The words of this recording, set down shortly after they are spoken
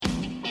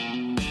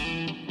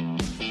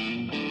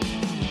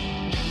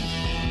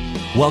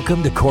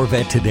Welcome to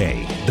Corvette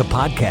Today, the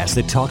podcast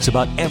that talks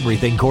about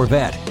everything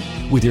Corvette,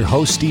 with your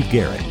host, Steve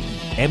Garrett,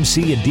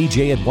 MC and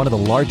DJ at one of the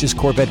largest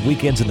Corvette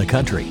weekends in the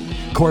country,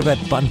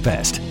 Corvette Fun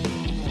Fest,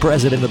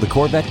 president of the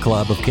Corvette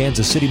Club of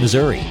Kansas City,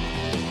 Missouri,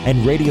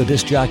 and radio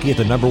disc jockey at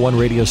the #1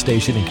 radio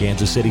station in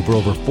Kansas City for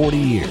over 40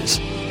 years.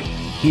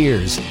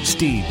 Here's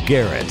Steve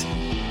Garrett.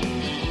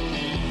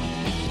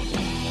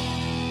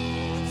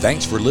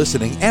 Thanks for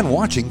listening and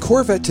watching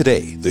Corvette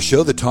Today, the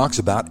show that talks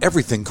about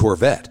everything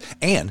Corvette,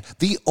 and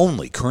the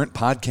only current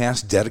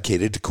podcast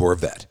dedicated to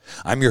Corvette.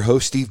 I'm your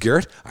host, Steve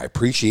Garrett. I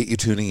appreciate you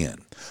tuning in.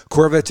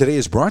 Corvette Today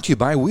is brought to you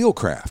by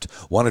Wheelcraft.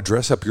 Want to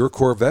dress up your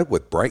Corvette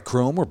with bright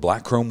chrome or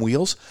black chrome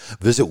wheels?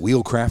 Visit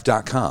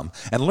wheelcraft.com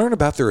and learn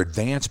about their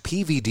advanced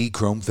PVD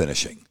chrome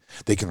finishing.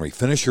 They can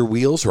refinish your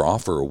wheels or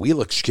offer a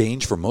wheel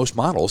exchange for most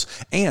models,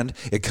 and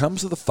it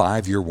comes with a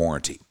 5-year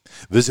warranty.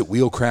 Visit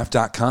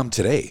wheelcraft.com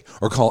today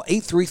or call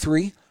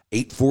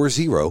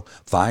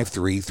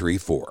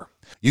 833-840-5334.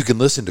 You can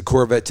listen to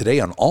Corvette Today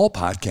on all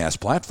podcast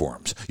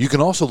platforms. You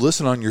can also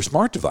listen on your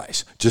smart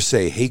device. Just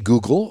say, "Hey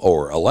Google"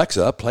 or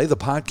 "Alexa, play the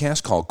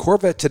podcast called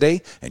Corvette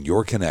Today," and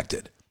you're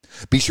connected.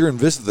 Be sure and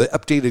visit the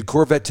updated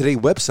Corvette Today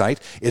website.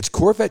 It's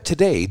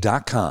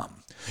CorvetteToday.com.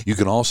 You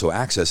can also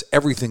access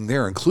everything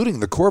there,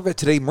 including the Corvette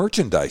Today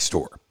merchandise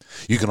store.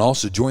 You can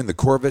also join the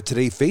Corvette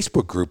Today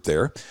Facebook group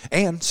there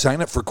and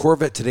sign up for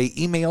Corvette Today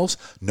emails,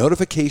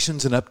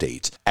 notifications, and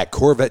updates at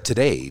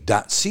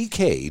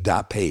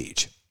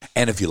corvettetoday.ck.page.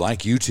 And if you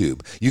like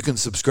YouTube, you can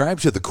subscribe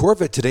to the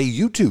Corvette Today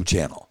YouTube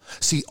channel.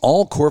 See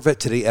all Corvette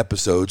Today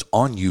episodes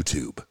on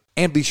YouTube.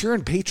 And be sure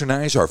and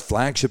patronize our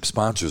flagship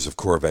sponsors of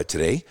Corvette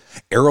Today,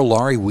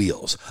 Aerolarri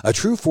Wheels, a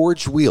true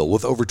forged wheel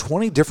with over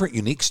 20 different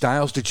unique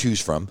styles to choose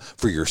from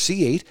for your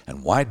C8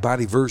 and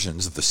wide-body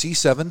versions of the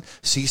C7,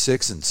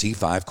 C6, and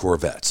C5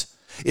 Corvettes.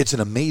 It's an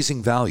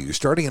amazing value,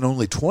 starting at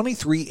only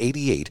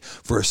 $23.88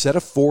 for a set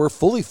of 4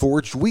 fully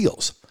forged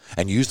wheels.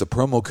 And use the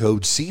promo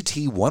code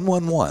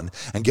CT111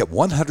 and get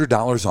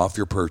 $100 off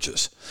your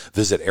purchase.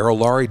 Visit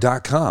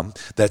aerolarri.com,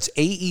 that's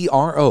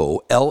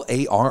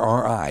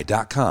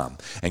AEROLARRI.com,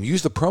 and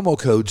use the promo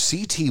code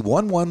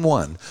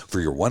CT111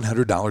 for your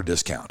 $100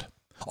 discount.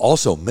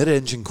 Also,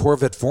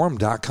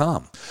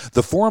 midenginecorvetteforum.com,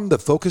 the forum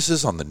that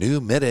focuses on the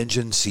new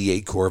mid-engine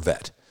C8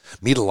 Corvette.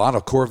 Meet a lot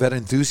of Corvette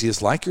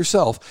enthusiasts like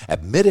yourself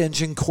at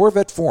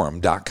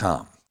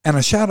midenginecorvetteforum.com. And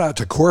a shout out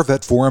to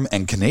Corvette Forum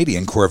and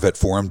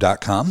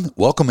CanadianCorvetteForum.com,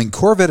 welcoming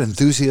Corvette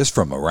enthusiasts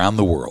from around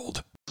the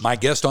world. My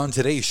guest on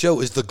today's show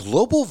is the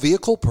Global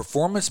Vehicle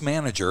Performance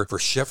Manager for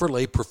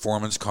Chevrolet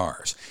Performance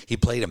Cars. He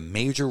played a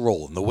major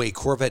role in the way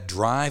Corvette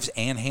drives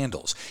and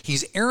handles.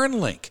 He's Aaron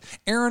Link.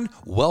 Aaron,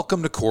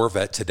 welcome to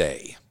Corvette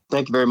Today.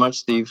 Thank you very much,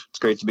 Steve. It's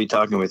great to be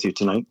talking with you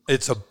tonight.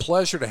 It's a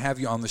pleasure to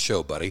have you on the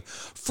show, buddy.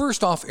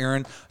 First off,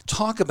 Aaron,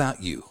 talk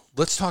about you.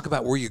 Let's talk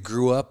about where you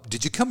grew up.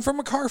 Did you come from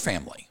a car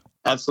family?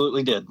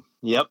 Absolutely did.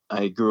 Yep.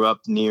 I grew up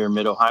near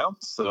Mid-Ohio,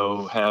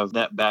 so have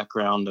that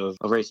background of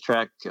a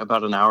racetrack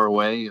about an hour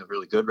away, a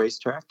really good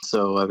racetrack.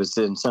 So I was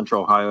in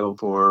Central Ohio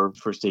for the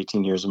first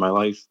 18 years of my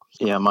life.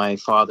 Yeah, my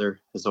father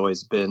has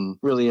always been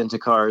really into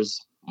cars.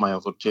 My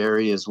Uncle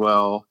Jerry as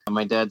well.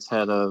 My dad's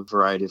had a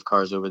variety of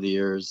cars over the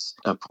years,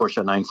 a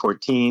Porsche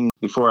 914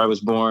 before I was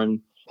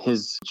born.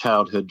 His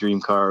childhood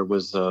dream car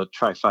was a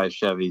Tri-5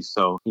 Chevy,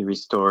 so he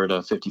restored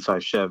a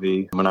 55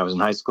 Chevy when I was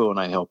in high school, and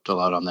I helped a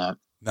lot on that.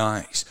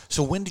 Nice.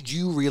 So when did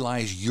you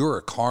realize you're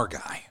a car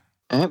guy?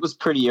 And it was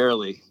pretty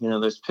early. You know,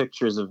 there's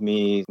pictures of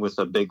me with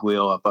a big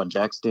wheel up on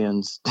jack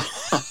stands,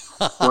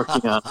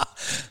 working on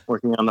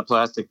the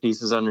plastic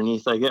pieces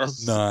underneath, I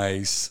guess.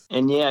 Nice.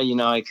 And yeah, you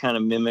know, I kind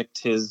of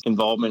mimicked his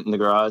involvement in the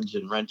garage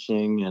and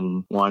wrenching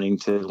and wanting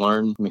to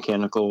learn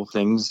mechanical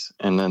things,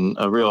 and then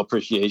a real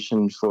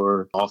appreciation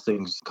for all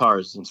things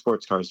cars and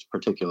sports cars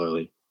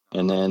particularly.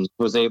 And then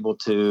was able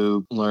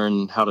to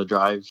learn how to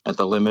drive at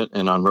the limit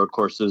and on road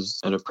courses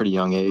at a pretty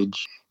young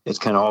age. It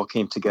kind of all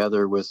came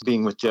together with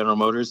being with General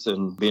Motors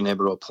and being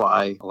able to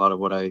apply a lot of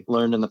what I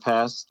learned in the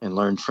past and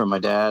learned from my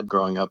dad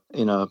growing up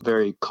in a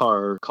very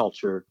car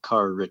culture,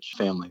 car-rich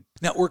family.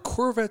 Now, were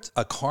Corvettes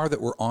a car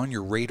that were on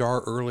your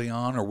radar early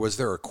on, or was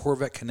there a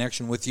Corvette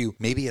connection with you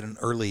maybe at an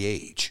early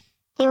age?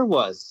 There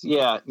was,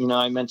 yeah. You know,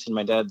 I mentioned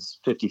my dad's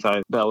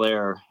 55 Bel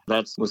Air.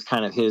 That was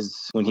kind of his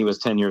when he was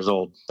 10 years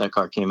old. That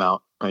car came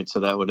out, right? So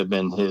that would have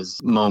been his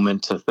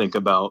moment to think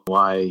about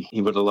why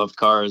he would have loved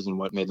cars and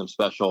what made them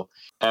special.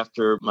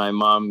 After my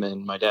mom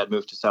and my dad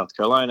moved to South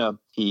Carolina,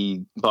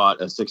 he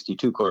bought a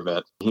 62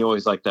 Corvette. He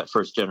always liked that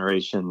first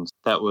generation.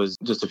 That was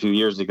just a few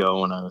years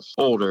ago when I was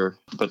older,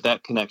 but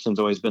that connection's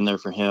always been there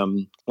for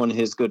him. One of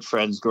his good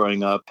friends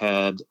growing up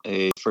had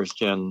a first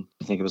gen,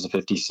 I think it was a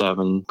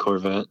 57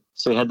 Corvette.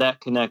 So he had that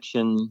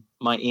connection.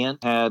 My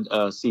aunt had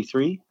a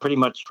C3 pretty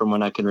much from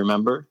when I can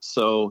remember.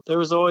 So there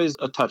was always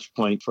a touch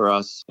point for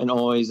us and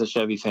always a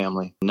Chevy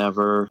family,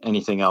 never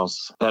anything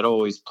else. That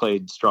always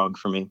played strong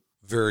for me.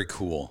 Very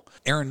cool.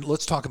 Aaron,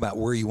 let's talk about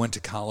where you went to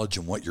college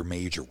and what your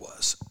major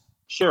was.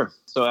 Sure.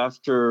 So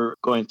after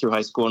going through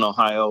high school in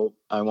Ohio,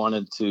 I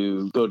wanted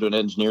to go to an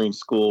engineering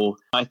school.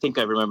 I think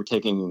I remember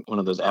taking one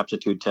of those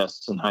aptitude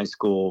tests in high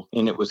school,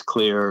 and it was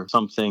clear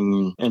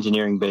something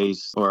engineering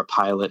based or a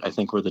pilot, I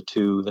think, were the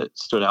two that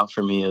stood out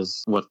for me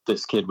as what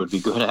this kid would be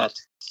good at.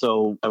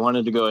 So I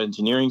wanted to go to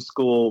engineering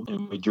school,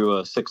 and we drew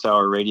a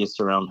 6-hour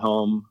radius around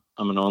home.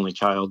 I'm an only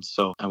child,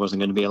 so I wasn't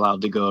going to be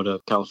allowed to go to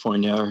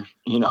California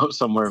or,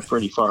 somewhere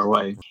pretty far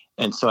away.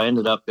 And so I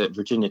ended up at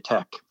Virginia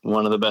Tech,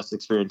 one of the best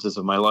experiences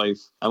of my life.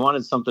 I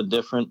wanted something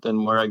different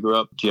than where I grew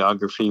up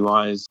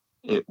geography-wise.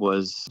 It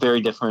was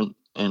very different,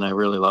 and I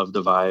really loved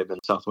the vibe in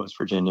Southwest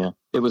Virginia.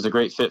 It was a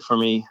great fit for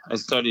me. I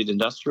studied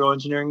industrial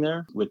engineering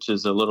there, which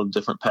is a little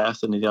different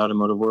path into the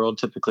automotive world.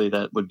 Typically,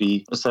 that would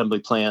be assembly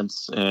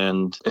plants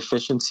and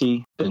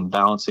efficiency and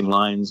balancing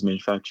lines,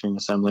 manufacturing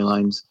assembly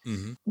lines.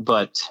 Mm-hmm.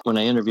 But when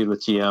I interviewed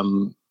with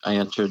GM, I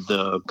entered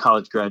the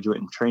college graduate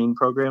and training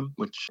program,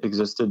 which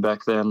existed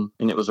back then.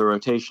 And it was a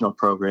rotational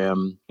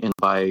program. And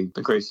by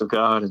the grace of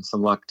God and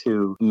some luck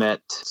too,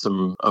 met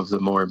some of the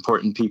more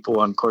important people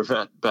on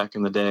Corvette back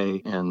in the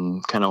day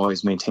and kind of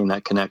always maintained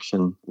that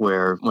connection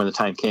where when the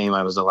time came,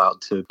 I was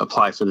allowed to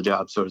apply for the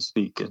job, so to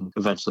speak, and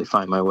eventually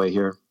find my way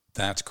here.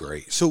 That's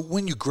great. So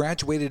when you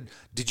graduated,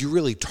 did you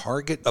really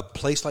target a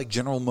place like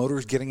General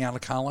Motors getting out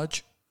of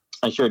college?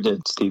 I sure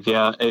did, Steve.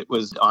 Yeah, it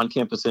was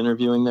on-campus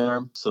interviewing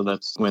there. So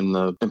that's when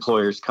the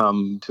employers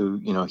come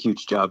to,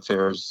 huge job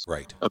fairs.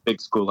 Right. A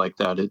big school like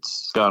that,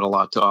 it's got a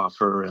lot to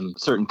offer. And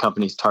certain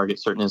companies target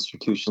certain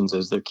institutions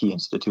as their key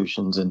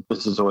institutions. And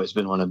this has always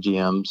been one of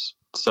GM's.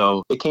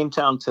 So it came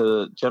down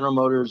to General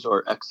Motors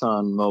or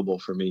ExxonMobil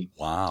for me.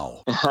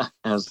 Wow.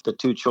 As the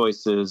two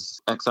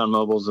choices.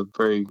 ExxonMobil's a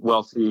very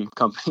wealthy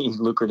company,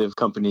 lucrative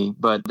company,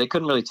 but they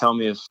couldn't really tell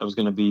me if I was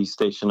going to be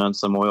stationed on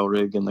some oil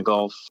rig in the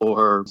Gulf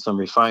or some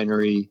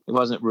refinery. It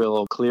wasn't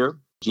real clear.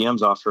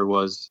 GM's offer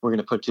was, we're going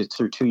to put you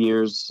through 2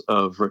 years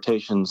of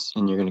rotations,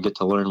 and you're going to get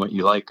to learn what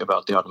you like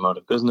about the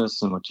automotive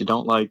business and what you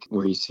don't like,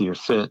 where you see your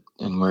fit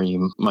and where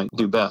you might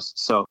do best.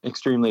 So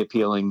extremely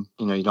appealing.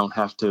 You don't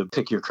have to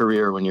pick your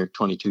career when you're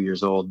 22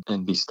 years old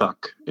and be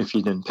stuck if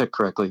you didn't pick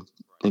correctly.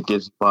 It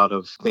gives a lot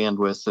of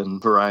bandwidth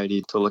and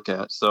variety to look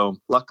at. So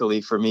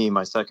luckily for me,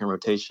 my second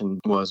rotation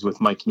was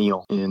with Mike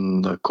Neal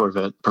in the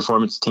Corvette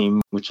performance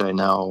team, which I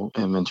now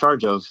am in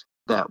charge of.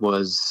 That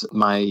was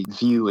my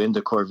view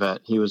into Corvette.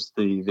 He was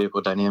the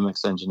vehicle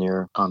dynamics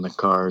engineer on the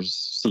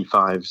car's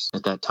C5s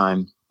at that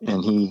time.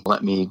 And he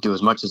let me do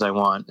as much as I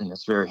want. And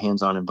it's a very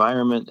hands-on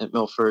environment at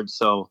Milford.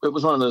 So it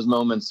was one of those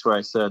moments where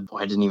I said,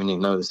 I didn't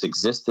even know this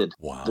existed.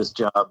 Wow. This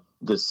job,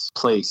 this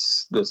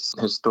place, this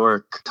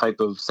historic type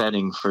of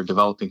setting for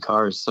developing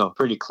cars. So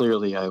pretty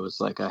clearly I was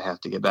like, I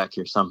have to get back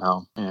here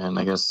somehow. And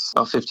I guess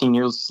about 15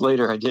 years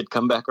later, I did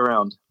come back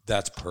around.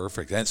 That's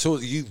perfect. And so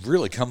you've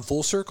really come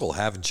full circle,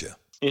 haven't you?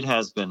 It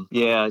has been.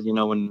 Yeah,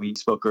 when we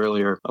spoke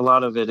earlier, a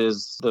lot of it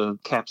is the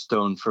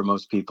capstone for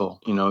most people.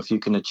 If you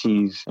can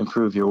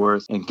improve your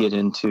worth and get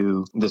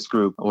into this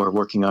group or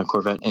working on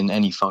Corvette in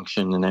any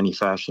function, in any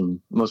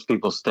fashion, most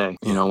people stay.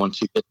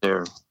 Once you get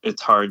there,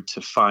 it's hard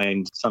to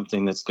find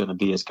something that's going to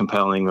be as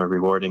compelling or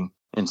rewarding.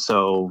 And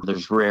so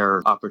there's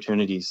rare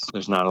opportunities.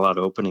 There's not a lot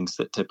of openings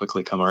that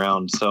typically come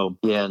around. So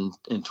yeah,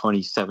 in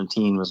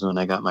 2017 was when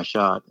I got my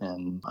shot.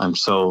 And I'm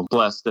so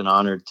blessed and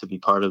honored to be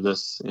part of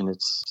this in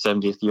its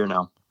 70th year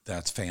now.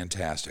 That's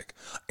fantastic.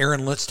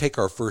 Aaron, let's take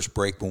our first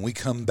break. When we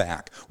come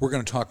back, we're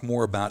going to talk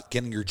more about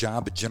getting your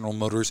job at General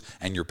Motors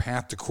and your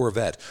path to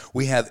Corvette.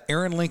 We have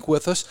Aaron Link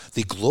with us,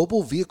 the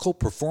Global Vehicle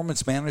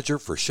Performance Manager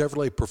for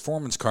Chevrolet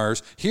Performance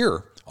Cars,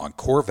 here on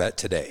Corvette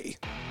Today.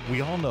 We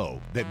all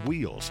know that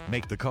wheels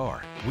make the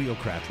car.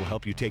 Wheelcraft will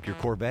help you take your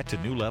Corvette to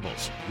new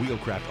levels.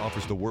 Wheelcraft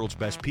offers the world's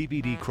best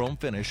PVD chrome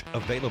finish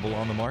available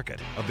on the market.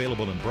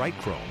 Available in bright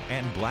chrome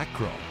and black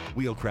chrome.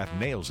 Wheelcraft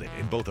nails it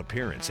in both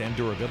appearance and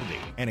durability,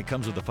 and it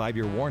comes with a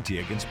 5-year warranty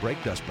against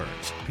brake dust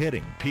burns,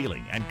 pitting,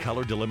 peeling, and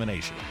color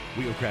delamination.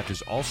 Wheelcraft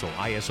is also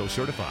ISO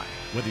certified.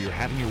 Whether you're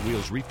having your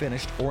wheels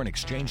refinished or an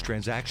exchange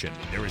transaction,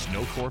 there is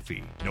no core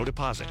fee, no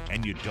deposit,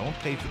 and you don't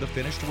pay for the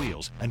finished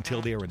wheels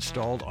until they are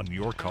installed on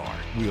your car.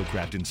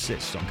 Wheelcraft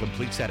insists on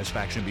complete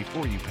satisfaction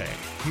before you pay.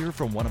 Hear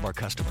from one of our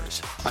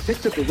customers. I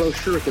picked up a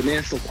brochure at the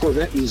National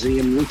Corvette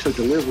Museum when we took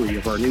delivery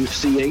of our new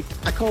C8.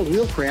 I called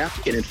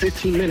Wheelcraft, and in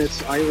 15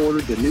 minutes, I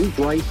ordered the new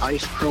bright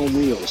ice chrome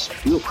wheels.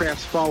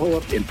 Wheelcraft's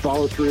follow-up and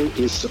follow-through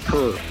is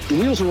superb. The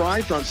wheels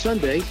arrived on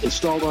Sunday,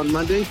 installed on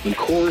Monday, and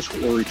cores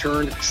were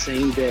returned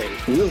same day.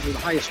 The wheels are the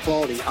highest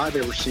quality I've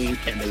ever seen,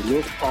 and they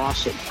look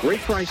awesome.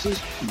 Great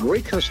prices,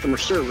 great customer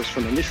service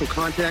from initial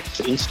contact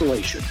to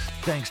installation.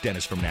 Thanks,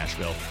 Dennis from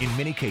Nashville. In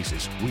many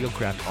cases,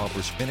 Wheelcraft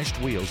offers finished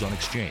wheels on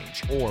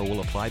exchange or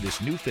will apply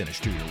this new finish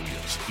to your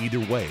wheels.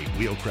 Either way,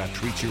 Wheelcraft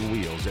treats your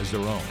wheels as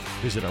their own.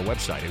 Visit our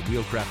website at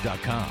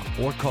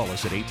wheelcraft.com or call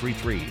us at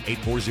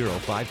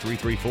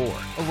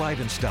 833-840-5334.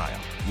 Arrive in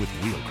style with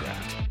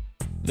Wheelcraft.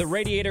 The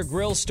Radiator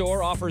Grill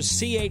Store offers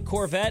C8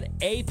 Corvette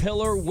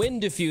A-pillar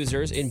wind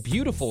diffusers in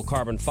beautiful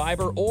carbon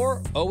fiber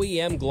or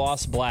OEM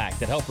gloss black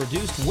that help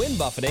reduce wind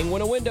buffeting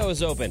when a window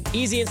is open.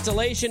 Easy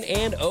installation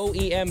and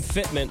OEM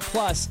fitment.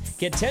 Plus,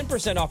 get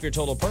 10% off your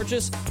total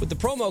purchase with the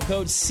promo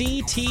code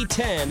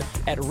CT10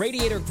 at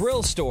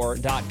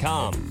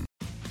radiatorgrillstore.com.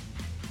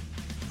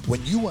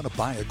 When you want to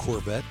buy a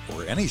Corvette,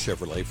 or any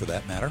Chevrolet for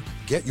that matter,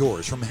 get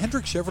yours from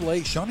Hendrick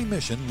Chevrolet Shawnee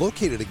Mission,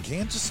 located in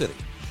Kansas City.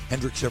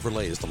 Hendrick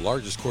Chevrolet is the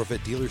largest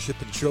Corvette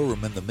dealership and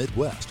showroom in the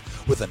Midwest.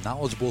 With a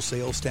knowledgeable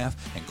sales staff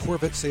and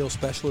Corvette sales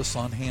specialists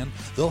on hand,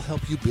 they'll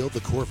help you build the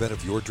Corvette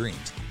of your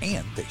dreams,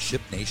 and they ship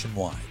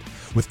nationwide.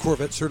 With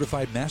Corvette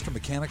certified master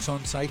mechanics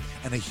on site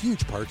and a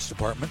huge parts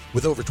department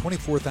with over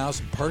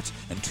 24,000 parts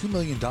and $2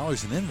 million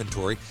in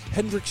inventory,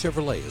 Hendrick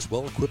Chevrolet is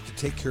well equipped to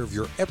take care of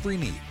your every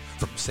need.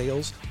 From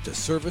sales to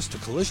service to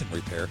collision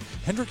repair,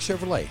 Hendrick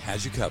Chevrolet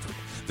has you covered.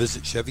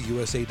 Visit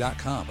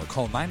ChevyUSA.com or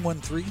call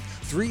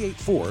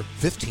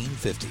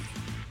 913-384-1550.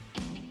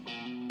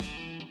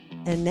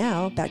 And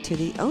now, back to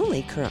the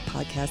only current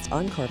podcast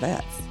on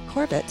Corvettes,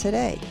 Corvette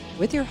Today,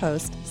 with your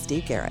host,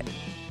 Steve Garrett.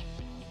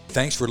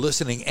 Thanks for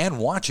listening and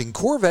watching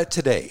Corvette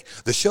Today,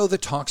 the show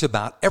that talks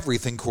about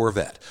everything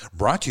Corvette.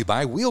 Brought to you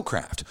by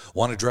Wheelcraft.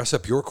 Want to dress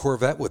up your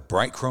Corvette with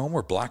bright chrome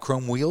or black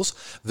chrome wheels?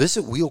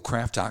 Visit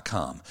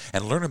wheelcraft.com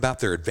and learn about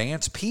their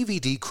advanced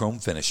PVD chrome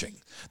finishing.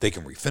 They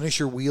can refinish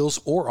your wheels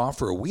or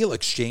offer a wheel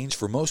exchange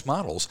for most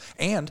models,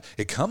 and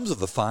it comes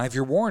with a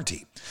 5-year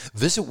warranty.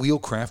 Visit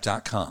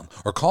wheelcraft.com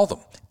or call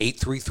them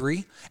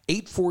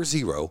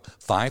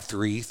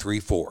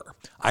 833-840-5334.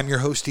 I'm your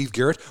host, Steve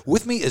Garrett.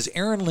 With me is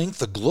Aaron Link,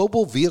 the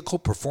Global Vehicle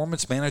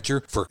Performance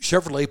Manager for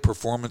Chevrolet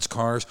Performance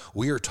Cars.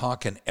 We are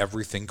talking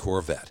everything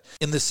Corvette.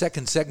 In the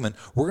second segment,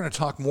 we're going to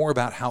talk more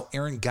about how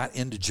Aaron got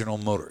into General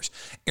Motors.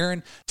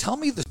 Aaron, tell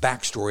me the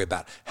backstory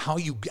about how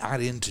you got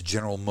into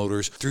General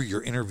Motors through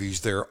your interviews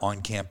there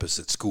on campus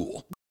at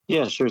school.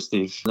 Yeah, sure,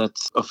 Steve.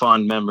 That's a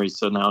fond memory.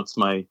 So now it's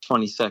my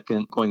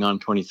 22nd, going on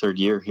 23rd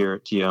year here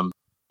at GM.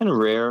 Kind of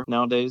rare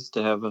nowadays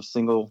to have a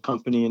single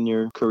company in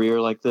your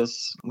career like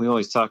this. We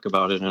always talk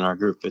about it in our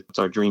group. It's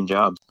our dream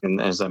job.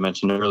 And as I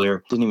mentioned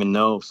earlier, didn't even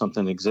know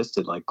something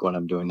existed like what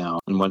I'm doing now.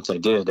 And once I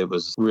did, it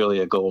was really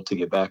a goal to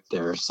get back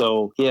there.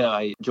 So yeah,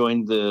 I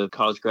joined the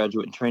college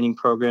graduate and training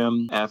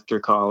program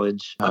after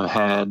college.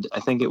 I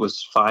think it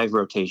was 5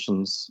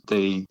 rotations.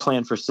 They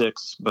planned for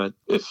 6, but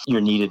if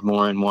you're needed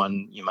more in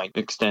one, you might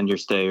extend your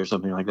stay or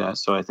something like that.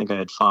 So I think I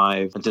had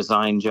 5. A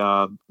design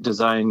job,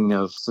 designing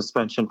of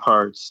suspension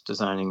parts,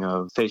 designing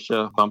of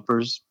fascia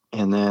bumpers,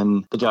 and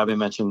then the job I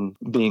mentioned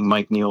being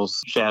Mike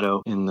Neal's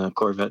shadow in the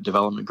Corvette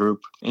development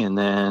group, and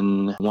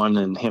then one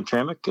in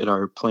Hamtramck at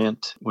our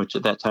plant, which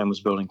at that time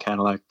was building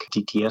Cadillac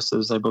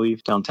DTSs, I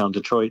believe, downtown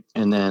Detroit,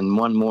 and then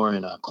one more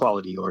in a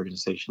quality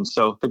organization.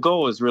 So the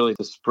goal is really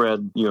to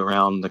spread you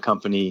around the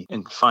company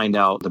and find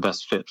out the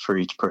best fit for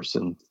each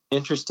person.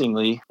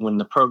 Interestingly, when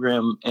the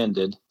program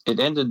ended, it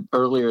ended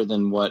earlier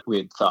than what we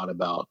had thought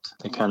about.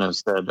 They kind of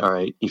said, all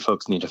right, you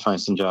folks need to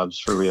find some jobs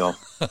for real.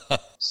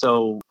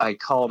 So I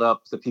called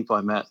up the people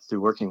I met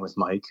through working with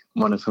Mike,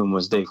 one of whom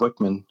was Dave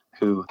Wickman,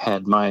 who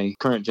had my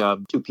current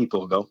job 2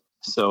 people ago.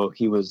 So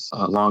he was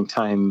a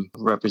longtime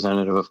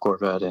representative of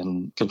Corvette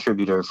and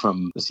contributor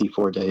from the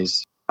C4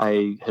 days.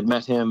 I had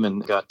met him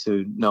and got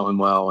to know him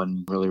well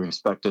and really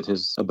respected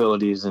his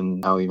abilities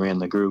and how he ran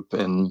the group.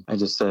 And I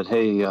just said,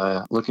 hey,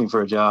 looking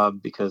for a job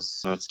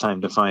because it's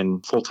time to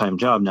find a full-time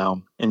job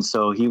now. And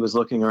so he was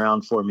looking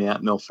around for me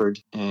at Milford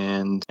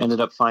and ended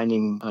up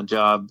finding a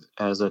job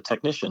as a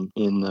technician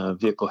in the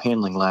vehicle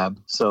handling lab.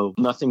 So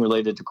nothing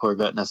related to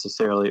Corvette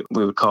necessarily.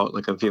 We would call it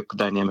like a vehicle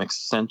dynamics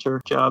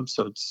center job.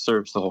 So it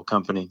serves the whole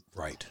company.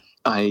 Right.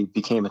 I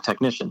became a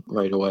technician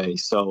right away.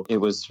 So it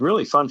was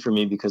really fun for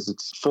me because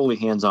it's fully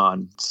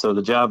hands-on. So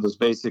the job was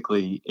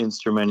basically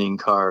instrumenting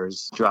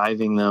cars,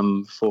 driving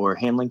them for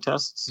handling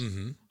tests,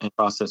 and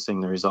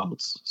processing the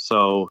results.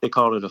 So they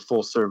called it a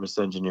full service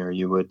engineer.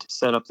 You would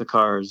set up the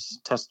cars,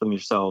 test them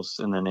yourselves,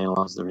 and then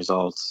analyze the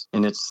results.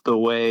 And it's the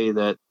way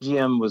that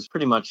GM was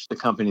pretty much the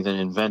company that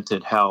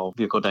invented how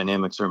vehicle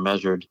dynamics are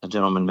measured. A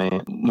gentleman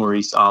named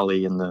Maurice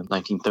Ali in the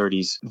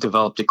 1930s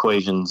developed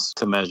equations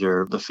to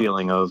measure the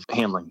feeling of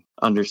handling,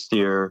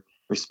 understeer,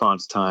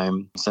 response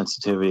time,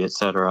 sensitivity,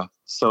 etc.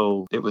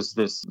 So it was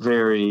this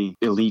very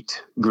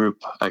elite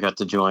group I got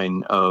to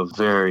join of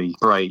very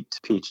bright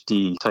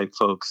PhD type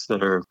folks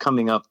that are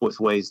coming up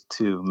with ways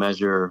to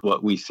measure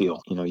what we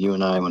feel. You know, you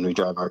and I, when we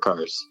drive our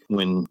cars,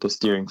 when the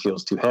steering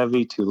feels too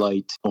heavy, too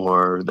light,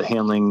 or the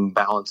handling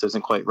balance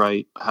isn't quite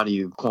right, how do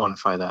you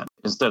quantify that?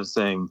 Instead of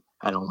saying,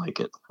 I don't like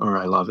it or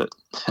I love it.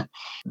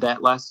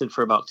 That lasted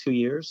for about 2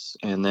 years.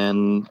 And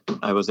then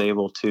I was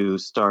able to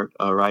start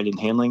a ride and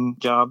handling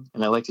job.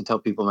 And I like to tell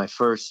people my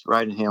first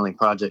ride and handling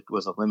project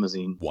was a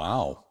limousine.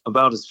 Wow.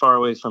 About as far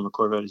away from a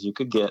Corvette as you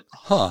could get.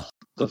 Huh.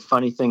 The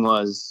funny thing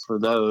was, for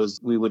those,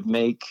 we would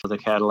make the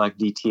Cadillac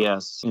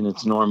DTS in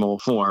its normal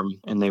form,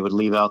 and they would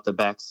leave out the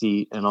back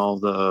seat and all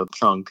the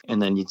trunk,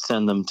 and then you'd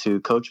send them to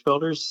coach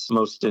builders,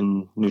 most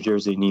in New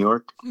Jersey, New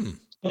York.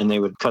 and they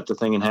would cut the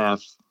thing in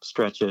half,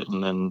 stretch it,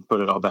 and then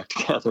put it all back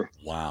together.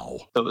 Wow.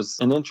 So it was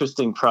an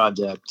interesting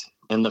project.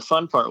 And the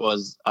fun part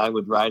was I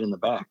would ride in the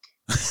back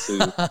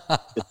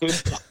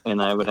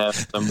and I would have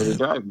somebody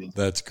drive me.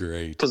 That's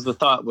great. Because the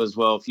thought was,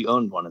 well, if you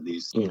owned one of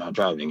these, you're not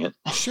driving it.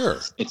 Sure.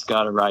 It's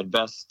got to ride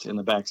best in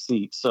the back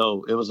seat.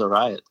 So it was a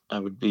riot. I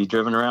would be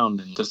driven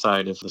around and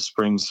decide if the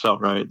springs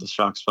felt right, the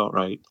shocks felt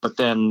right. But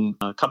then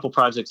a couple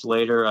projects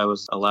later, I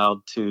was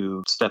allowed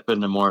to step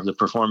into more of the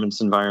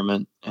performance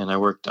environment. And I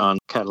worked on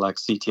Cadillac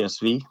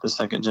CTS-V, the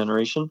second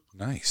generation.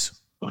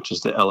 Nice. Which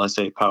is the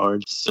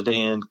LSA-powered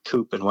sedan,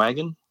 coupe, and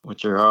wagon,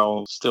 which are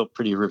all still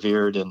pretty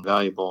revered and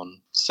valuable. And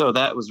so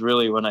that was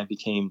really when I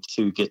became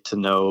to get to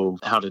know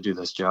how to do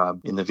this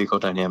job in the vehicle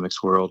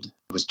dynamics world.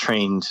 I was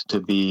trained to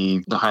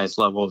be the highest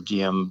level of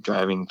GM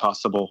driving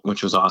possible,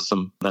 which was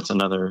awesome. That's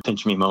another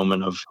pinch me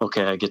moment of,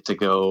 okay, I get to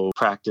go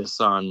practice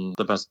on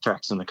the best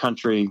tracks in the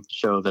country,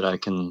 show that I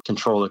can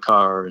control the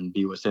car and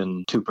be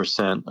within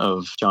 2%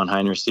 of John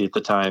Heinersee at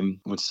the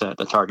time, would set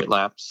the target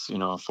laps, a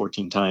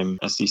 14-time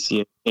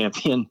SCCA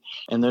champion.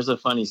 And there's a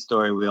funny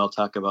story we all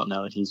talk about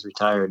now that he's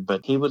retired,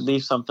 but he would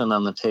leave something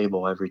on the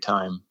table every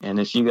time. And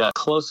if you got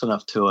close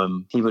enough to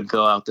him, he would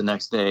go out the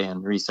next day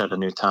and reset a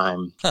new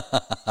time.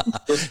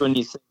 Just when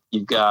you think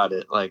you got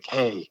it, like,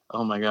 hey,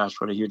 oh my gosh,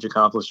 what a huge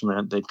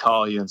accomplishment. They'd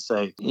call you and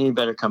say, you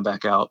better come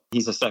back out.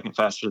 He's a second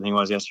faster than he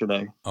was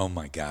yesterday. Oh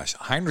my gosh.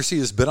 Heinersee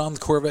has been on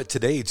the Corvette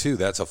today too.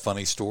 That's a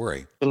funny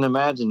story. I can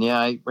imagine. Yeah,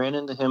 I ran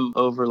into him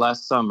over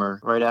last summer,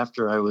 right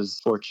after I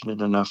was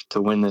fortunate enough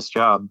to win this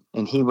job.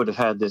 And he would have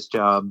had this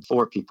job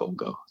 3 people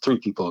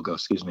ago,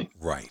 excuse me.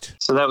 Right.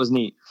 So that was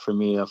neat for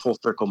me, a full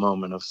circle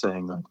moment of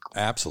saying that.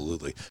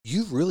 Absolutely.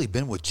 You've really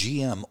been with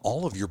GM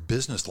all of your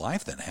business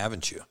life then,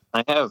 haven't you?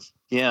 I have.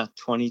 Yeah,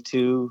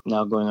 22,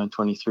 now going on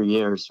 23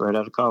 years right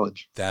out of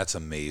college. That's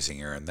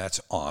amazing, Aaron. That's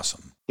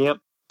awesome. Yep.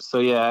 So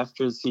yeah,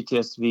 after the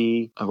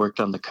CTS-V, I worked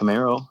on the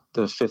Camaro,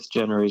 the 5th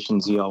generation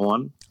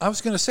ZL1. I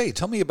was going to say,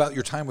 tell me about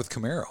your time with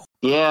Camaro.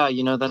 Yeah,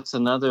 that's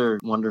another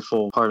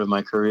wonderful part of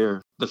my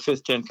career. The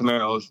 5th gen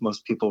Camaro, if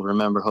most people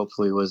remember,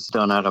 hopefully was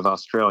done out of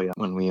Australia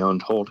when we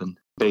owned Holden,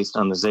 based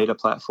on the Zeta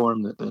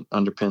platform that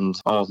underpinned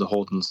all of the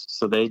Holdens.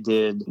 So they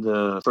did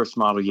the first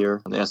model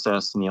year, the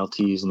SS and the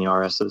LTs and the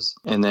RSs.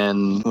 And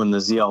then when the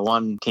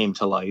ZL1 came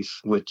to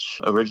life, which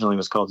originally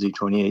was called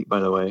Z28, by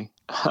the way,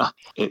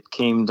 it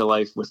came to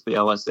life with the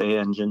LSA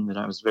engine that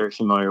I was very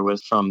familiar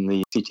with from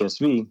the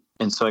CTS-V.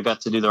 And so I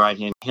got to do the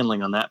right-hand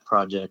handling on that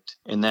project.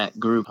 And that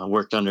group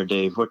worked under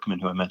Dave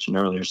Wickman, who I mentioned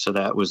earlier. So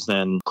that was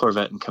then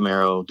Corvette and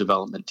Camaro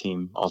development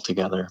team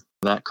altogether.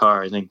 That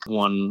car, I think,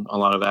 won a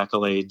lot of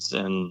accolades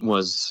and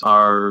was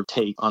our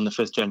take on the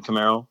 5th gen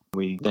Camaro.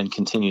 We then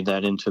continued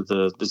that into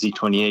the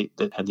Z28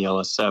 that had the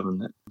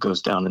LS7 that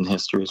goes down in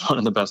history as one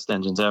of the best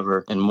engines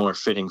ever and more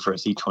fitting for a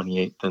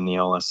Z28 than the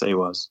LSA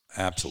was.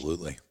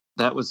 Absolutely.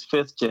 That was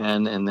 5th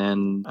gen, and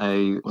then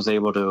I was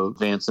able to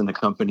advance in the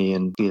company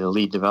and be the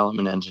lead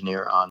development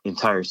engineer on the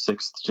entire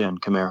 6th gen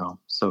Camaro.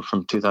 So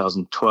from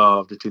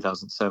 2012 to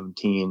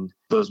 2017,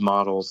 those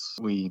models,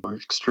 we were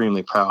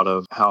extremely proud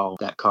of how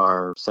that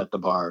car set the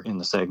bar in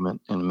the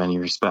segment in many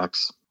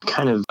respects.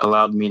 Kind of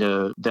allowed me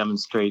to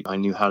demonstrate I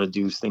knew how to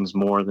do things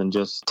more than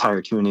just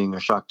tire tuning or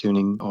shock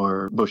tuning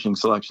or bushing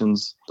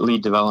selections.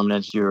 Lead development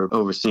engineer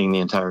overseeing the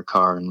entire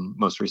car in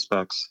most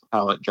respects,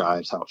 how it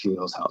drives, how it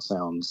feels, how it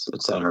sounds,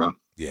 etc.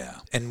 Yeah.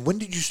 And when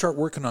did you start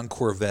working on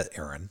Corvette,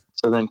 Aaron?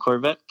 So then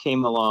Corvette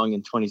came along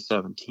in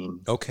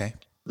 2017. Okay.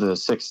 The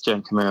 6th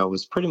gen Camaro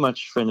was pretty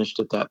much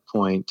finished at that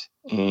point,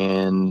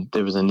 and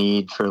there was a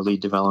need for a lead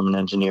development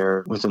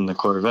engineer within the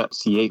Corvette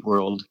C8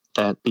 world.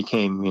 That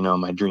became,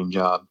 my dream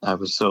job. I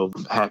was so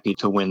happy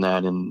to win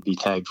that and be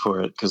tagged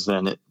for it, because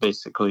then it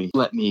basically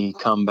let me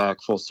come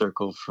back full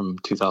circle from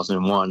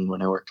 2001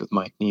 when I worked with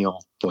Mike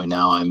Neal. Boy,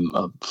 now I'm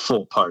a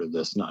full part of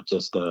this, not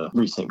just a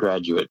recent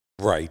graduate.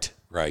 Right.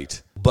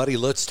 Buddy,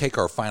 let's take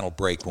our final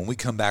break. When we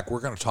come back, we're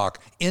going to talk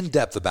in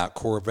depth about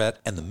Corvette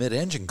and the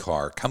mid-engine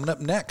car coming up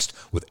next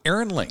with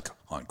Aaron Link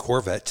on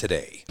Corvette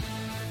Today.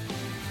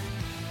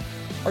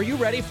 Are you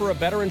ready for a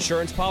better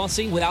insurance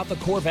policy without the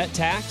Corvette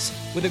tax?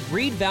 With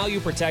Agreed Value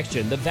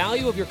Protection, the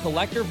value of your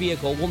collector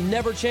vehicle will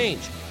never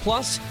change.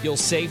 Plus, you'll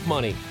save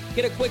money.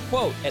 Get a quick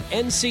quote at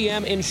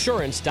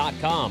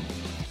ncminsurance.com.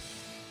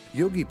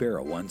 Yogi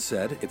Berra once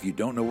said, if you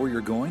don't know where you're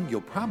going,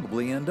 you'll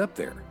probably end up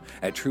there.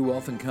 At True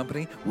Wealth &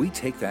 Company, we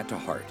take that to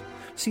heart.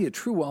 See, at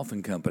True Wealth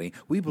 & Company,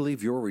 we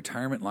believe your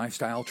retirement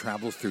lifestyle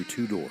travels through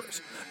 2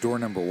 doors. Door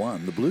number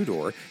 1, the blue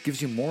door,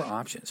 gives you more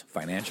options,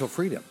 financial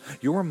freedom.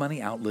 Your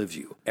money outlives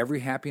you.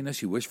 Every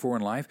happiness you wish for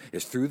in life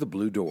is through the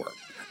blue door.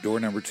 Door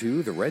number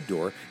 2, the red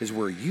door, is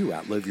where you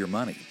outlive your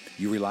money.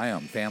 You rely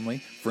on family,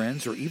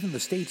 friends, or even the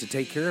state to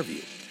take care of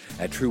you.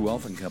 At True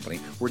Wealth &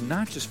 Company, we're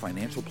not just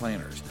financial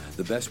planners.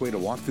 The best way to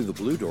walk through the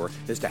blue door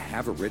is to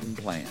have a written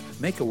plan.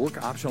 Make a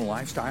work-optional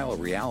lifestyle a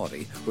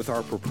reality with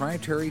our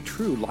proprietary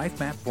True Life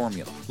Map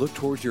formula. Look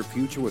towards your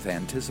future with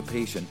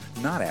anticipation,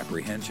 not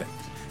apprehension.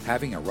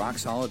 Having a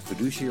rock-solid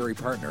fiduciary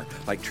partner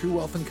like True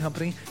Wealth &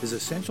 Company is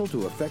essential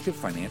to effective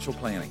financial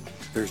planning.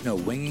 There's no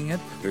winging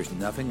it. There's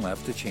nothing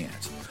left to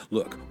chance.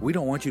 Look, we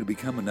don't want you to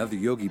become another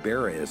Yogi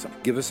Berra-ism.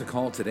 Give us a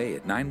call today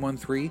at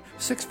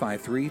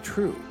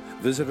 913-653-TRUE.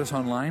 Visit us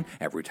online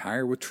at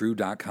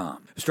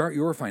retirewithtrue.com. Start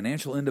your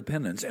financial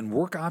independence and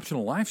work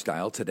optional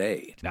lifestyle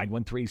today.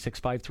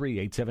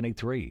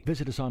 913-653-8783.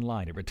 Visit us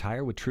online at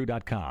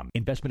retirewithtrue.com.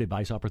 Investment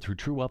advice offered through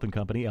True Wealth &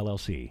 Company,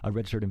 LLC, a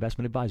registered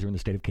investment advisor in the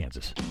state of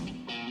Kansas.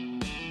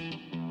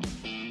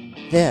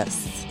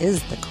 This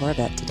is the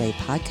Corvette Today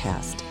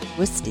podcast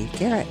with Steve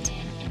Garrett.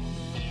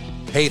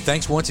 Hey,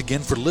 thanks once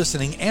again for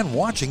listening and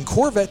watching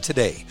Corvette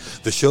Today,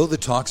 the show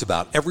that talks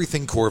about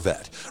everything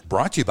Corvette.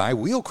 Brought to you by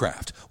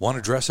Wheelcraft. Want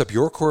to dress up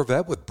your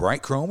Corvette with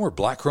bright chrome or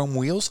black chrome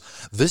wheels?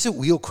 Visit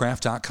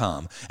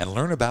wheelcraft.com and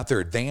learn about their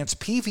advanced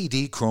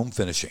PVD chrome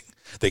finishing.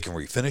 They can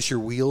refinish your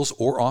wheels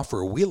or offer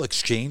a wheel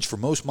exchange for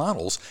most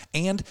models,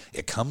 and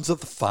it comes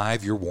with a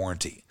 5-year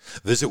warranty.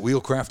 Visit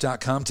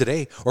wheelcraft.com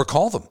today or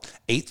call them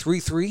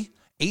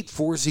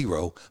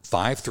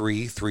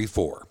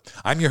 833-840-5334.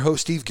 I'm your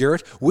host, Steve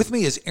Garrett. With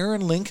me is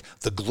Aaron Link,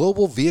 the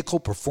Global Vehicle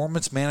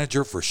Performance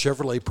Manager for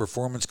Chevrolet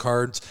Performance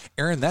Cards.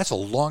 Aaron, that's a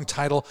long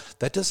title.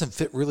 That doesn't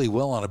fit really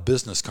well on a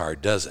business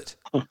card, does it?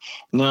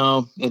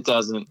 No, it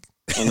doesn't.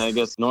 And I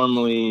guess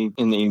normally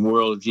in the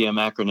world of GM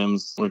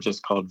acronyms, we're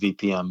just called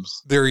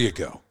VPMs. There you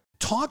go.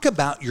 Talk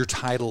about your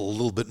title a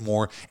little bit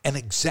more and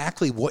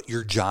exactly what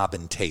your job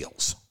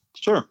entails.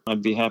 Sure,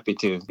 I'd be happy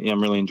to. Yeah,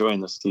 I'm really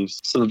enjoying this, Steve.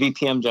 So the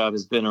VPM job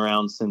has been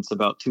around since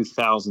about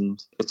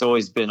 2000. It's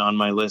always been on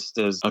my list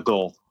as a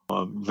goal,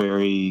 a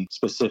very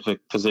specific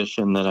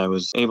position that I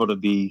was able to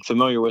be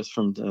familiar with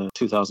from the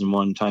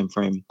 2001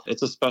 timeframe.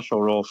 It's a special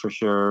role for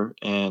sure,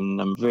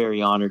 and I'm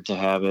very honored to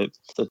have it.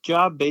 The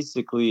job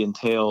basically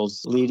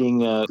entails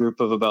leading a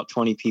group of about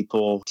 20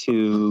 people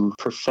to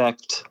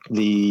perfect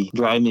the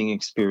driving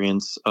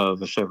experience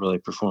of a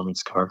Chevrolet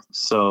performance car.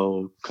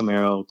 So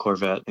Camaro,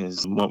 Corvette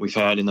is what we've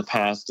had in the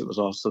past. It was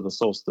also the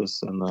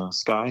Solstice and the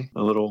Sky,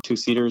 the little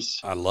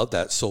two-seaters. I love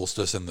that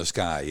Solstice and the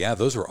Sky. Yeah,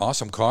 those were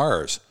awesome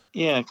cars.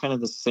 Yeah, kind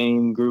of the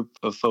same group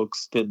of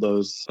folks did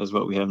those as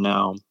what we have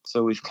now.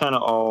 So we've kind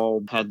of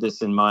all had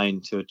this in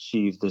mind to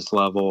achieve this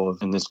level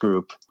in this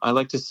group. I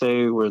like to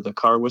say we're the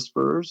car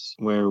whisperers,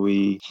 where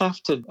we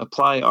have to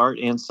apply art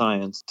and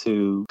science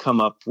to come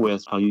up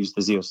with, I'll use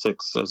the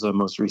Z06 as a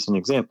most recent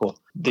example.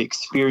 The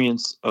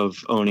experience of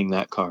owning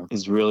that car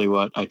is really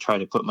what I try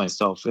to put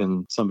myself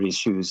in somebody's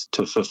shoes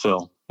to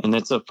fulfill. And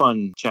it's a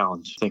fun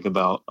challenge. Think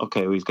about,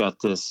 okay, we've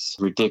got this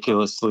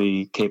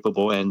ridiculously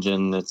capable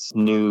engine that's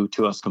new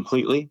to us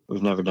completely.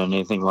 We've never done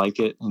anything like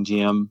it in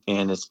GM,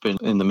 and it's been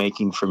in the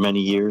making for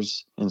many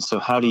years. And so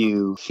how do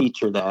you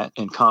feature that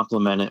and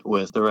complement it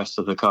with the rest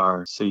of the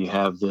car so you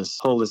have this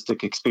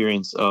holistic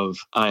experience of,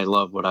 I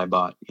love what I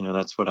bought. You know,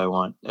 that's what I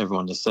want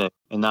everyone to say,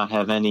 and not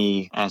have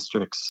any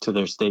asterisks to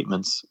their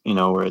statements, you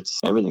know, where it's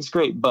everything's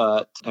great,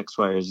 but X,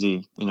 Y, or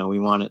Z. You know, we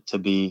want it to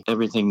be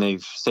everything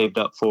they've saved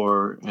up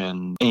for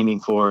and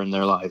aiming for in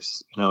their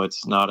lives. You know,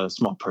 it's not a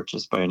small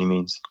purchase by any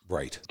means.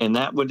 Right. And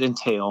that would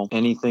entail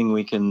anything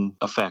we can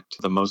affect,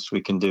 the most we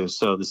can do.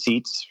 So the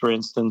seats, for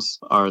instance,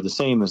 are the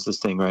same as the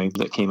Stingray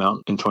that came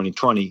out in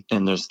 2020.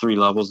 And there's 3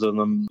 levels of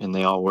them, and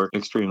they all work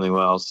extremely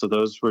well. So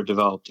those were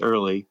developed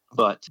early.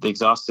 But the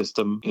exhaust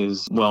system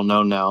is well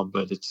known now,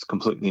 but it's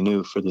completely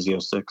new for the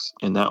Z06.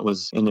 And that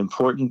was an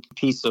important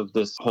piece of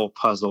this whole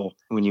puzzle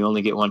when you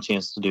only get one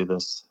chance to do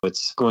this.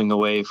 It's going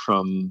away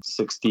from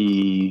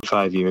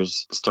 65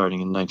 years,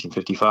 starting in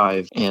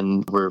 1955,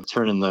 and we're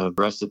turning the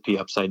recipe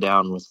upside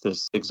down with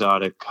this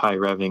exotic,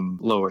 high-revving,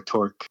 lower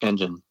torque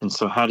engine. And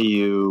so how do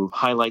you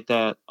highlight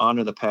that,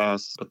 honor the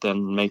past, but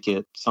then make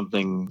it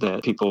something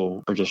that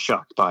people are just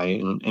shocked by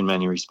in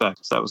many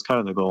respects? That was kind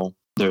of the goal.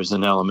 There's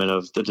an element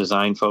of the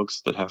design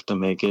folks that have to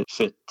make it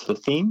fit the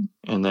theme,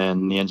 and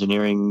then the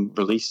engineering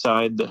release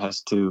side that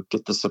has to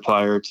get the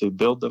supplier to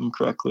build them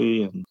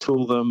correctly and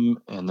tool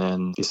them, and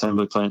then the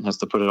assembly plant has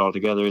to put it all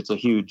together. It's a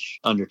huge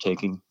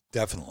undertaking.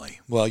 Definitely.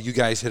 Well, you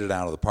guys hit it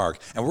out of the park,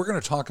 and we're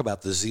going to talk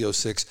about the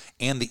Z06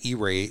 and the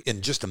E-Ray in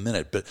just a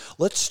minute, but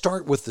let's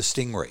start with the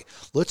Stingray.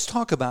 Let's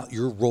talk about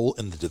your role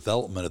in the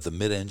development of the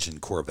mid-engine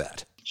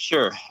Corvette.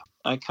 Sure.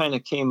 I kind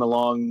of came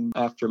along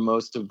after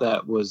most of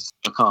that was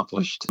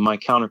accomplished. My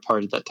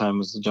counterpart at that time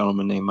was a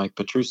gentleman named Mike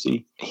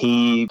Petrucci.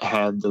 He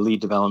had the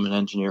lead development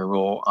engineer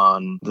role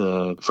on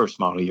the first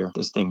model year,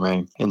 the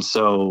Stingray. And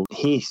so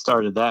he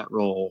started that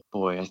role,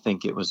 I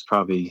think it was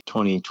probably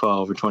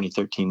 2012 or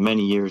 2013,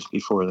 many years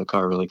before the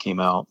car really came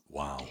out.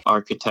 Wow.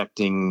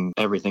 Architecting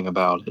everything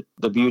about it.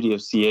 The beauty of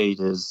C8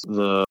 is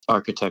the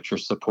architecture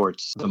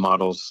supports the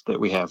models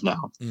that we have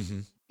now. Mm-hmm.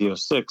 The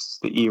 06,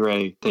 the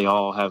E-Ray, they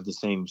all have the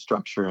same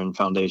structure and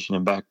foundation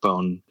and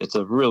backbone. It's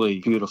a really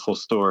beautiful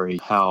story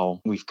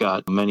how we've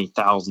got many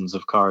thousands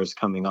of cars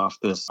coming off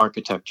this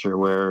architecture,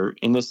 where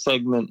in this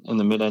segment in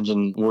the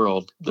mid-engine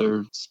world,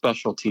 they're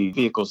specialty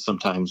vehicles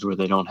sometimes where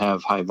they don't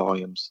have high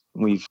volumes.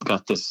 We've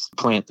got this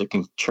plant that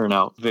can churn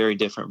out very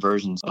different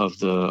versions of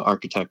the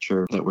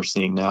architecture that we're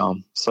seeing now.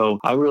 down. So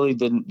I really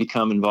didn't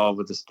become involved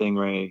with the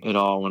Stingray at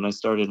all. When I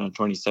started in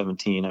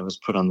 2017, I was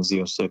put on the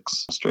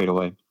Z06 straight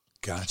away.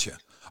 Gotcha.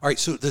 All right,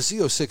 so the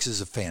Z06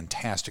 is a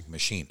fantastic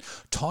machine.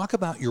 Talk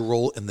about your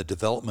role in the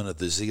development of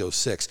the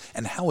Z06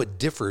 and how it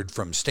differed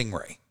from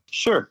Stingray.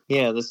 Sure.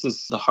 Yeah, this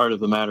is the heart of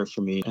the matter for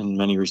me in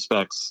many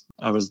respects.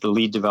 I was the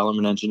lead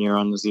development engineer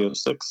on the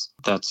Z06.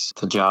 That's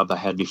the job I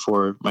had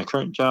before my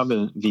current job,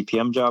 a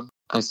VPM job.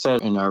 I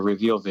said in our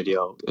reveal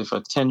video, if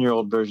a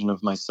 10-year-old version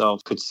of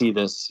myself could see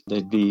this,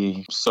 they'd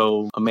be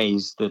so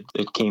amazed that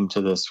it came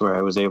to this, where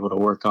I was able to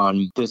work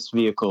on this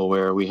vehicle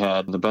where we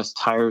had the best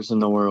tires in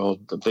the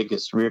world, the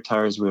biggest rear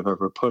tires we've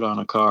ever put on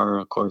a car,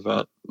 a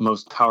Corvette,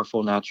 most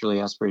powerful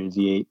naturally aspirated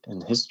V8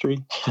 in history.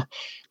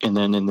 And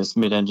then in this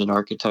mid-engine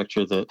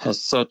architecture that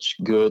has such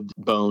good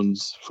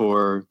bones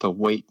for the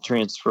weight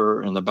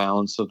transfer and the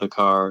balance of the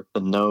car.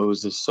 The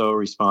nose is so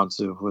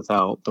responsive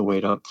without the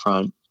weight up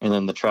front. And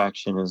then the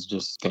traction is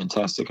just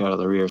fantastic out of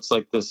the rear. It's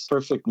like this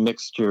perfect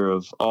mixture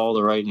of all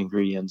the right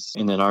ingredients.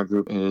 And then our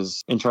group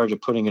is in charge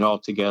of putting it all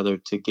together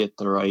to get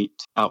the right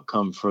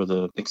outcome for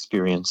the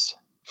experience.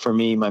 For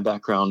me, my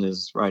background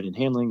is ride and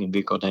handling and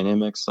vehicle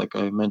dynamics, like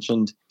I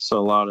mentioned. So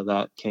a lot of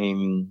that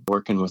came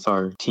working with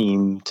our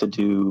team to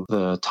do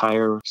the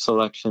tire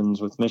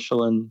selections with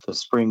Michelin, the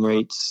spring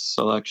rates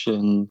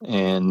selection,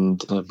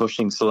 and the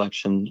bushing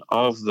selection,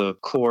 all of the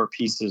core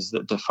pieces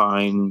that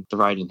define the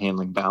ride and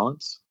handling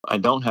balance. I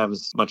don't have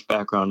as much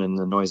background in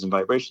the noise and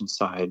vibration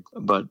side,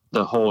 but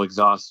the whole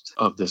exhaust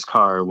of this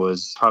car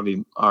was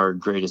probably our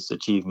greatest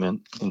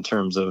achievement in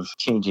terms of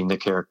changing the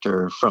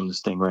character from the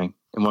Stingray.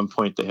 At one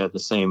point, they had the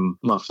same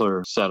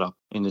muffler setup,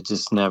 and it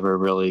just never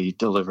really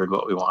delivered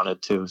what we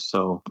wanted to.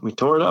 So we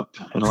tore it up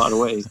in a lot of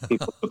ways.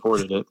 People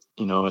supported it,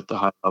 at the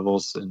high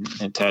levels,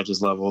 and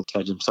Tadge's level.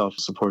 Tadge himself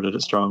supported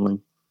it strongly.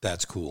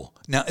 That's cool.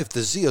 Now, if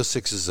the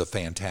Z06 is a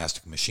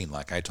fantastic machine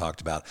like I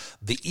talked about,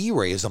 the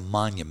E-Ray is a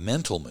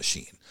monumental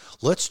machine.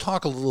 Let's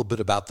talk a little bit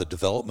about the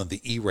development of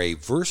the E-Ray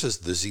versus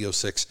the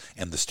Z06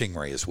 and the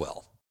Stingray as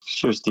well.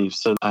 Sure, Steve.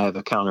 So I have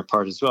a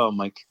counterpart as well,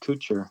 Mike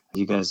Kuchar.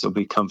 You guys will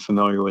become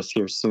familiar with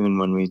here soon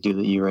when we do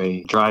the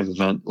E-Ray Drive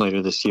event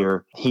later this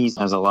year. He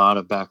has a lot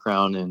of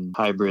background in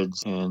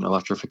hybrids and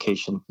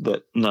electrification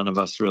that none of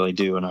us really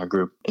do in our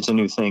group. It's a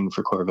new thing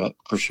for Corvette,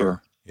 for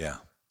sure. Yeah.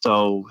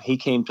 So he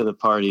came to the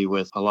party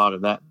with a lot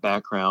of that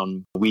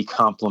background. We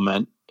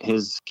complement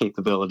his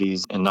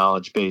capabilities and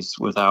knowledge base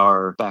with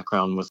our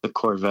background with the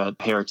Corvette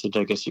heritage,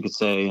 I guess you could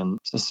say, and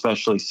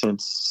especially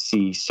since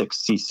C6,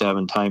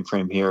 C7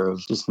 timeframe here of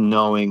just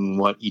knowing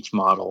what each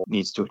model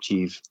needs to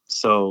achieve.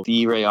 So the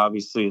E-Ray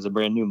obviously is a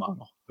brand new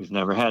model we've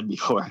never had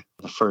before.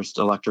 The first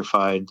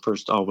electrified,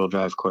 first all-wheel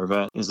drive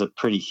Corvette is a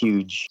pretty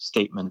huge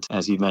statement,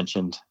 as you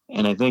mentioned.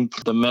 And I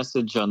think the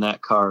message on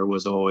that car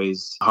was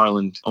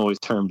Harland always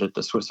termed it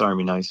the Swiss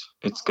Army knife.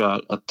 It's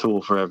got a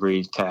tool for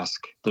every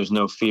task. There's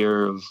no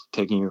fear of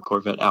taking your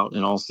Corvette out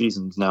in all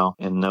seasons now,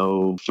 and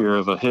no fear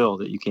of a hill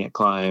that you can't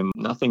climb,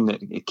 nothing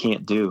that it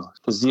can't do.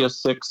 The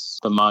Z06,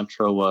 the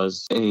mantra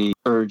was a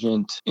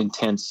urgent,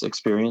 intense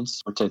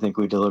experience, which I think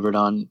we delivered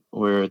on,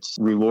 where it's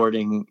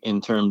rewarding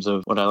in terms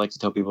of what I like to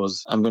tell people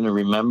is I'm going to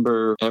remember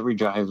every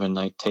drive-in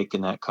I take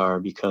in that car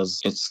because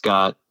it's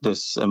got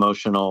this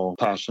emotional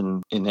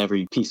passion in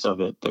every piece of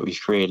it that we've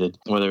created,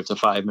 whether it's a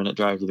 5-minute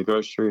drive to the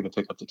grocery to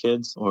pick up the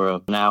kids or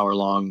an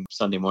hour-long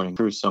Sunday morning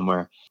cruise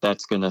somewhere.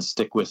 That's going to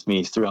stick with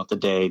me throughout the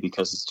day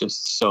because it's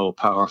just so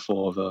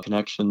powerful of a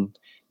connection.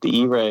 The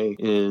E-Ray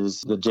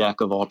is the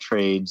jack of all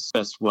trades,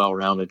 best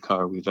well-rounded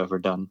car we've ever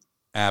done.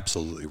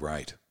 Absolutely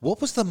right.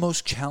 What was the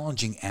most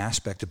challenging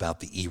aspect about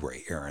the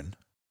E-Ray, Aaron?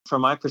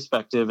 From my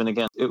perspective, and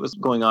again, it was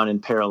going on in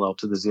parallel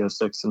to the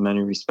Z06 in many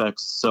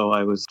respects, so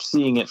I was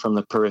seeing it from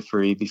the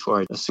periphery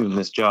before I assumed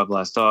this job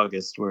last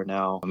August, where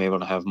now I'm able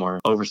to have more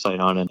oversight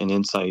on it and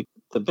insight.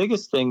 The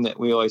biggest thing that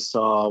we always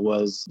saw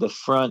was the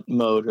front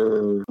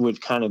motor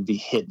would kind of be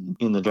hidden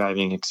in the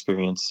driving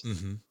experience.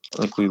 Mm-hmm.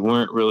 Like we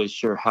weren't really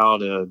sure how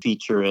to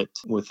feature it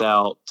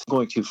without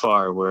going too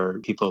far where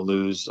people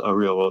lose a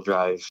rear-wheel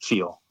drive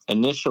feel.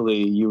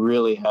 Initially, you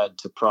really had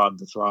to prod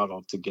the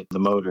throttle to get the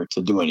motor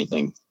to do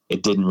anything.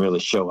 It didn't really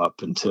show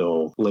up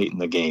until late in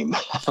the game.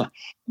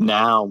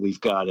 Now we've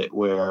got it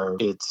where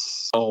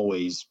it's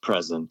always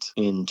present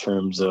in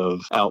terms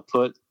of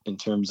output, in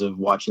terms of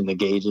watching the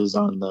gauges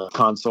on the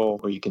console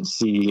where you can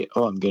see,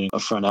 I'm getting a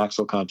front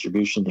axle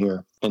contribution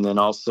here. And then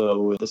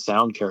also the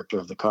sound character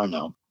of the car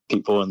now.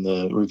 People in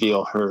the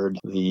reveal heard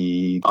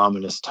the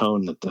ominous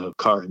tone that the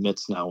car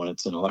emits now when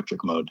it's in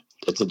electric mode.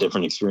 It's a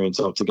different experience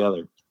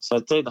altogether. So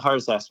I'd say the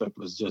hardest aspect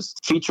was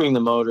just featuring the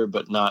motor,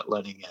 but not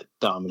letting it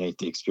dominate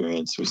the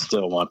experience. We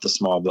still want the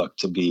small block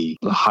to be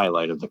the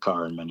highlight of the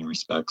car in many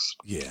respects.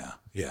 Yeah,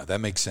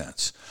 that makes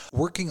sense.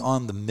 Working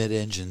on the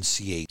mid-engine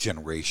C8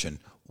 generation,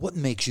 what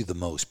makes you the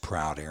most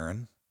proud,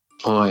 Aaron?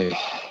 Boy,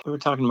 we were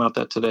talking about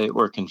that today at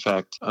work, in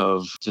fact,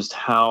 of just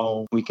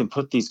how we can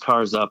put these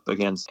cars up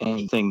against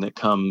anything that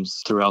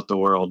comes throughout the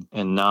world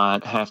and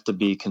not have to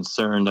be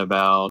concerned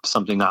about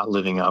something not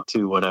living up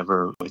to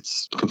whatever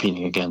it's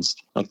competing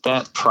against. Like,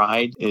 that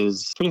pride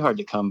is pretty hard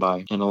to come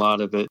by. And a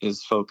lot of it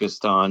is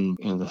focused on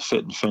the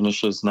fit and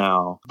finishes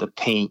now, the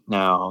paint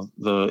now,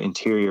 the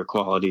interior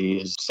quality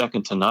is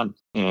second to none.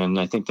 And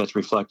I think that's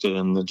reflected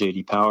in the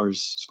J.D.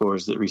 Powers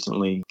scores that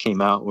recently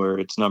came out, where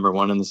it's number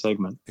one in the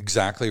segment.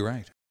 Exactly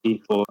right.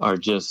 People are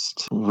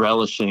just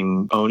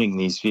relishing owning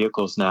these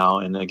vehicles now.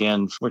 And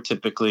again, we're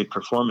typically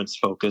performance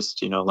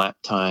focused, lap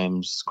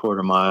times,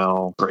 quarter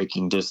mile,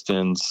 braking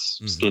distance,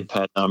 skid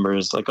pad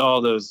numbers, like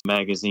all those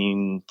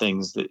magazine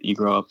things that you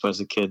grow up as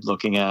a kid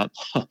looking at.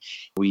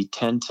 We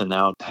tend to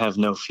now have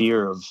no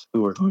fear of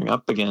who we're going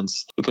up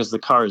against because the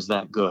car is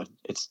that good.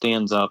 It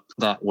stands up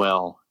that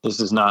well. This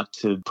is not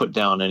to put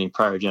down any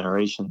prior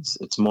generations.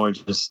 It's more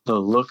just the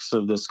looks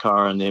of this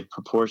car and the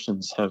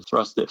proportions have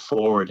thrust it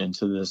forward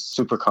into this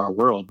supercar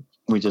world.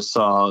 We just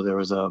saw there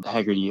was a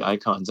Haggerty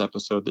Icons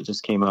episode that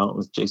just came out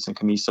with Jason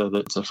Camisa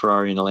that's a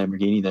Ferrari and a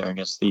Lamborghini there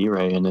against the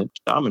E-Ray, and it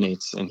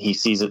dominates, and he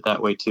sees it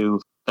that way too.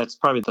 That's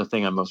probably the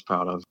thing I'm most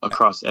proud of.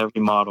 Across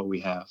every model we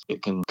have,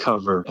 it can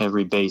cover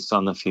every base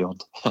on the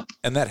field.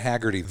 And that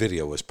Haggerty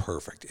video was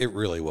perfect. It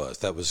really was.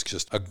 That was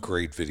just a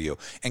great video.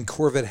 And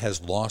Corvette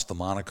has lost the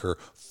moniker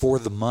for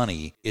the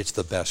money. It's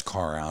the best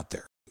car out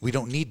there. We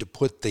don't need to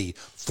put the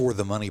for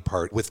the money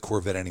part with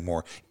Corvette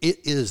anymore. It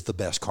is the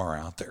best car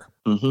out there.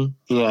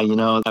 Yeah,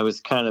 I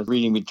was kind of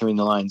reading between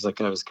the lines, like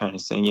I was kind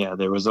of saying,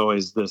 there was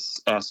always this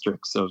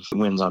asterisk of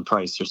wins on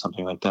price or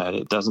something like that.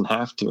 It doesn't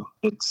have to.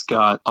 It's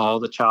got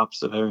all the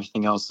chops of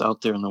everything else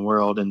out there in the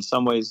world, in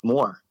some ways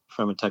more.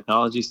 From a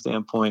technology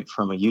standpoint,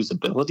 from a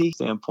usability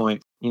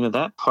standpoint,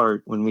 that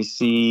part, when we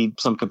see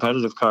some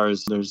competitive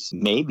cars, there's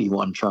maybe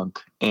one trunk.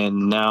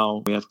 And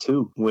now we have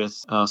two,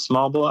 with a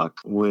small block,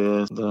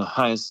 with the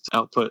highest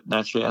output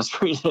naturally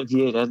aspirated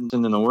V8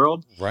 engine in the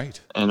world. Right.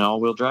 An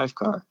all-wheel drive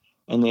car.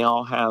 And they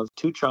all have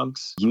two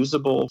trunks,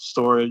 usable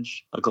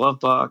storage, a glove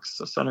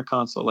box, a center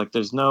console. Like,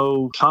 there's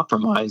no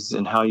compromise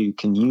in how you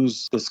can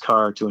use this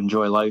car to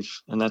enjoy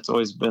life. And that's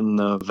always been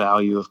the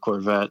value of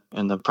Corvette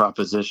and the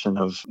proposition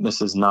of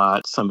this is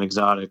not some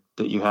exotic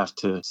that you have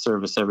to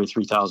service every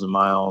 3,000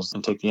 miles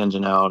and take the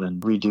engine out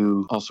and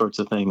redo all sorts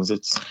of things.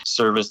 It's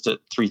serviced at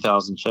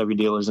 3,000 Chevy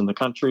dealers in the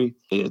country.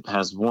 It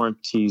has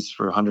warranties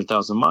for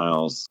 100,000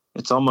 miles.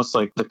 It's almost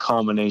like the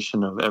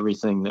culmination of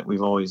everything that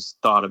we've always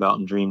thought about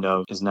and dreamed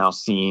of is now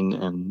seen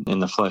and in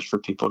the flesh for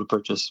people to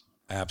purchase.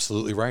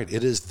 Absolutely right.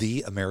 It is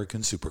the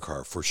American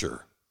supercar for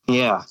sure.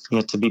 Yeah,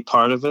 to be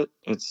part of it,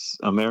 it's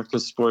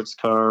America's sports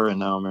car and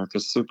now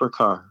America's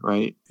supercar,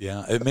 right?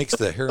 Yeah, it makes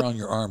the hair on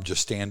your arm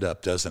just stand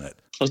up, doesn't it?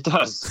 It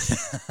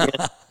does.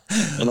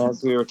 And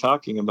as we were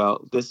talking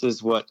about, this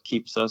is what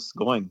keeps us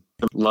going.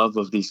 The love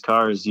of these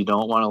cars, you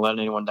don't want to let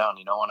anyone down.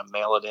 You don't want to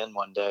mail it in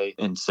one day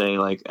and say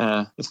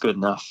it's good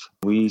enough.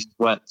 We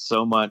sweat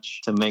so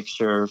much to make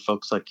sure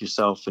folks like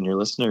yourself and your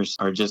listeners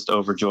are just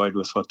overjoyed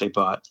with what they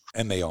bought.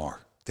 And they are.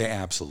 They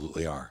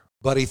absolutely are.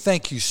 Buddy,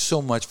 thank you so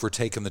much for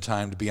taking the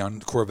time to be on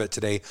Corvette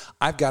Today.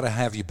 I've got to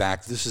have you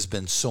back. This has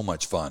been so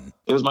much fun.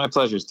 It was my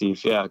pleasure,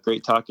 Steve. Yeah,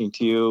 great talking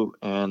to you,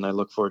 and I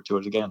look forward to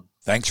it again.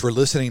 Thanks for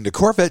listening to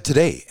Corvette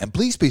Today, and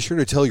please be sure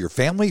to tell your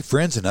family,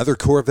 friends, and other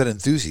Corvette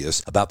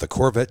enthusiasts about the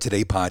Corvette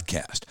Today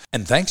podcast.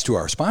 And thanks to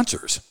our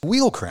sponsors,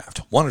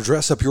 Wheelcraft. Want to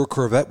dress up your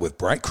Corvette with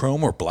bright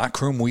chrome or black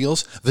chrome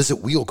wheels? Visit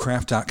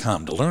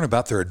wheelcraft.com to learn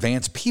about their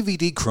advanced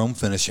PVD chrome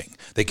finishing.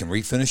 They can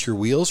refinish your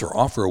wheels or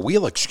offer a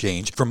wheel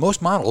exchange for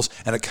most models,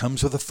 and it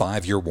comes with a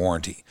 5-year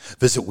warranty.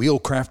 Visit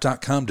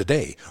wheelcraft.com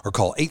today or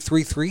call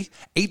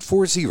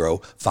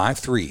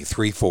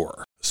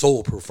 833-840-5334.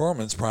 Soul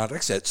Performance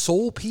Products at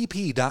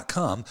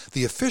soulpp.com,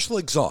 the official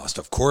exhaust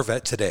of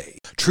Corvette Today.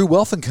 True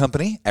Wealth &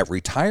 Company at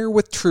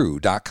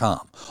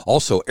retirewithtrue.com.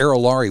 Also,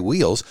 Aerolarri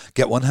Wheels.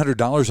 Get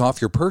 $100 off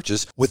your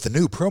purchase with the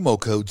new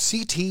promo code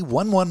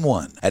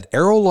CT111 at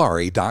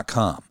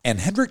aerolarri.com.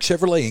 And Hendrick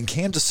Chevrolet in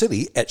Kansas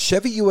City at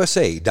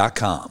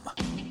chevyusa.com.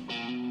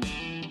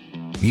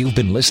 You've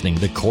been listening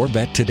to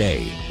Corvette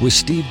Today with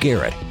Steve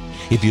Garrett.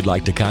 If you'd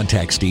like to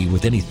contact Steve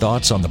with any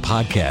thoughts on the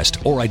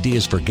podcast or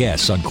ideas for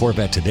guests on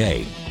Corvette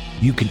Today,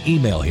 you can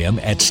email him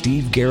at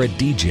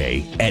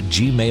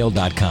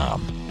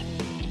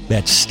stevegarrettdj@gmail.com.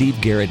 That's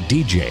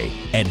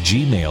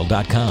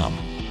stevegarrettdj@gmail.com.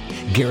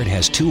 Garrett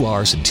has 2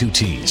 R's and 2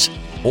 T's.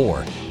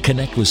 Or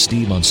connect with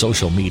Steve on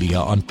social media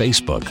on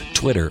Facebook,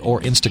 Twitter,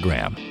 or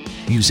Instagram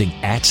using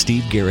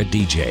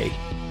 @SteveGarrettDJ.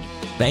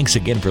 Thanks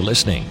again for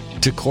listening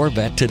to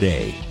Corvette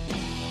Today.